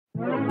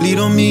Bleed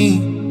on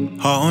me,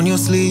 heart on your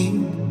sleeve.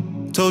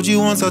 Told you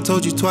once, I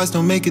told you twice,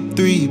 don't make it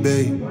three,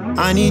 babe.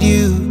 I need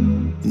you,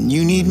 and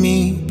you need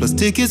me. Plus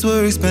tickets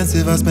were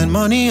expensive, I spent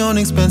money on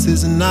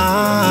expenses. And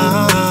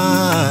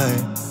I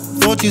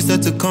thought you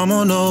said to come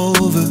on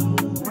over.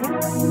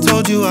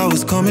 Told you I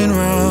was coming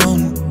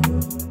round.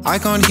 I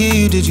can't hear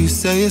you, did you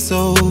say it's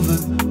over?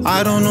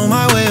 I don't know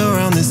my way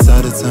around this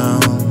side of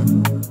town.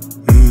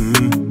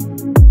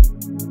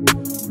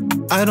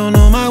 I don't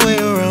know my way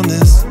around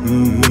this.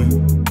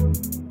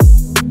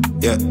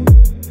 Yeah.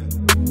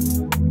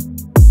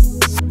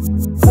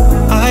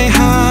 I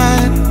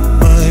had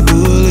my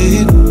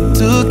bullet,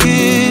 took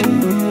it,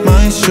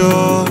 my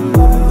shot.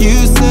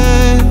 You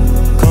said,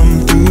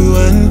 come through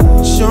and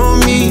show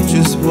me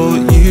just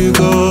what you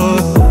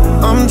got.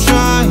 I'm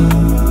trying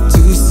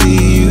to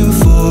see you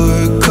for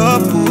a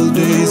couple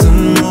days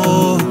and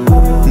more,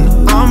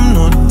 and I'm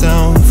not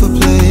down for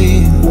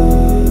playing.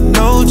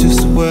 Know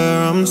just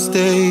where I'm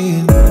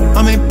staying.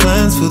 I made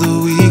plans for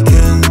the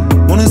weekend.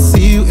 Wanna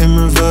see you in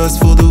reverse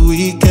for the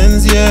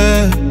weekends,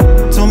 yeah.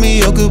 Told me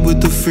you're good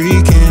with the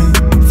freaking.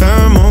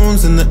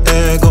 Pheromones in the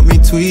air got me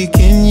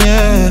tweaking,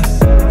 yeah.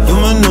 You're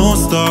my North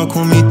Star,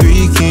 call me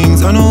Three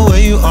Kings. I know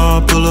where you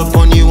are, pull up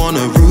on you on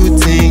a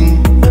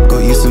routine.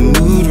 Got you some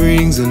mood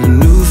rings and a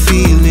new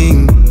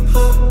feeling.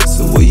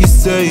 So what you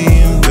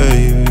saying,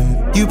 baby?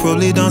 You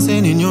probably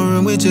dancing in your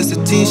room with just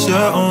a t-shirt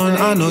on.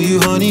 I know you,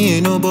 honey,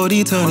 ain't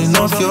nobody turning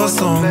off your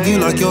song. You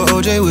like your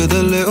OJ with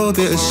a little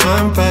bit of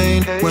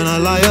champagne. When I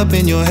lie up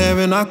in your hair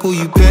and I call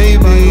you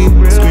baby,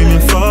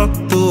 screaming fuck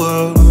the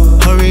world.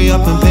 Hurry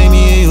up and pay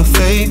me your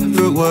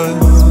favorite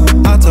words.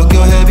 I tuck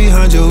your hair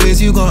behind your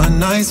waist, you got a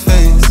nice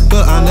face,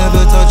 but I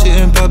never touch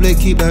it in public,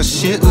 keep that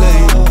shit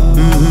late.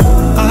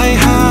 I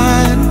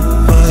had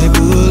my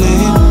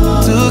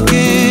bullet, took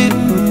it,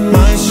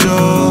 my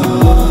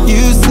shot.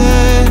 You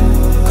said,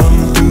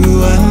 come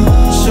through and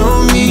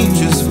show me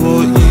just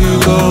what you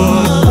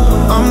got.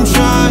 I'm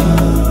trying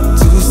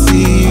to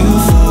see you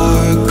for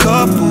a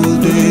couple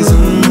days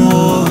and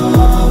more,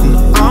 and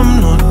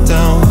I'm not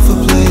down for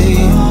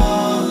playing.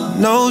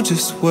 Know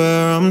just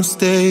where I'm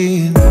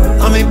staying.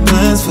 I made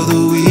plans for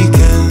the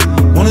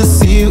weekend. Wanna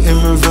see you in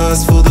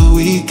reverse for the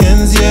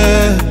weekends,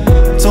 yeah.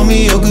 Told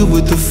me you're good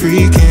with the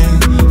freaking.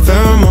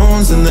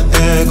 Pheromones in the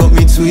air got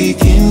me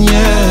tweaking,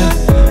 yeah.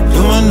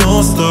 You're my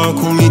North Star,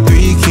 call me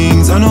Three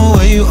Kings. I know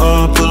where you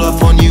are, pull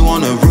up on you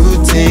on a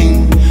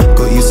routine.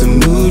 Got you some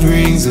mood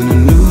rings and a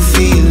new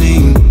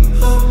feeling.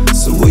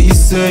 So what you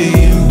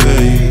saying,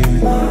 babe?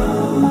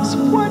 So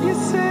what you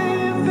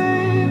saying,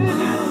 baby?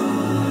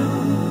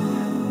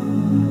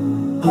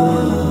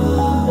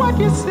 What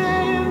you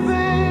saying,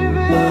 baby?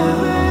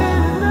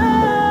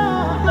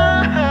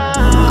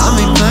 I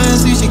make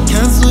plans, you should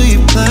cancel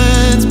your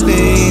plans,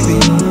 baby.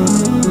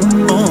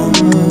 Oh,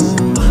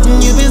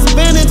 you've been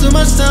spending too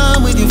much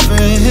time with your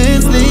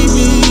friends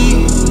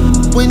lately.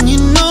 When you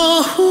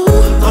know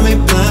I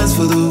make plans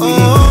for the weekend.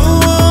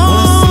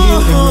 Wanna see you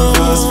in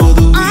reverse for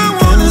the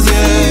weekends,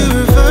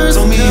 yeah.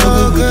 Told me you're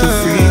good with the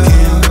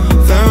freaking.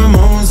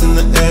 Pheromones in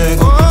the air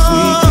got me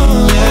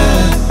tweaking,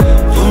 yeah.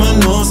 You're my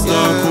North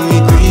Star, call me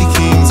Three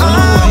Kings. I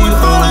know where you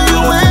are,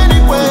 pull up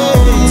anyway,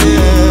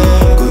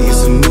 yeah. Got you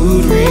some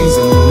mood rings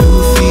and a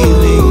new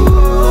feeling.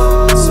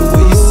 So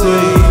what you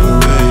saying,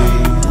 babe?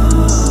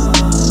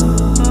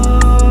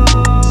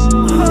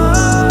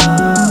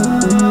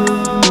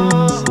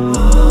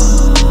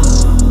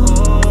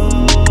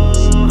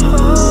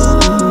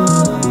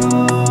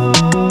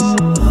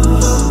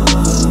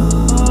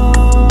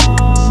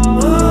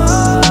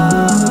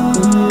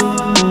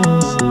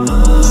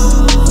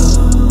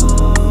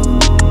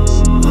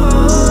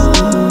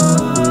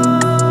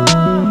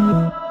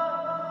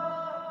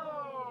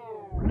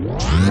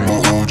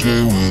 OJ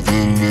with a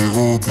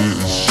little bit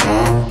of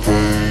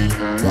champagne.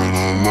 When I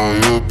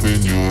lie up in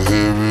your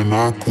hair and I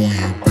call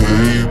you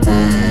baby,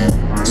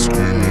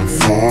 screaming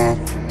fuck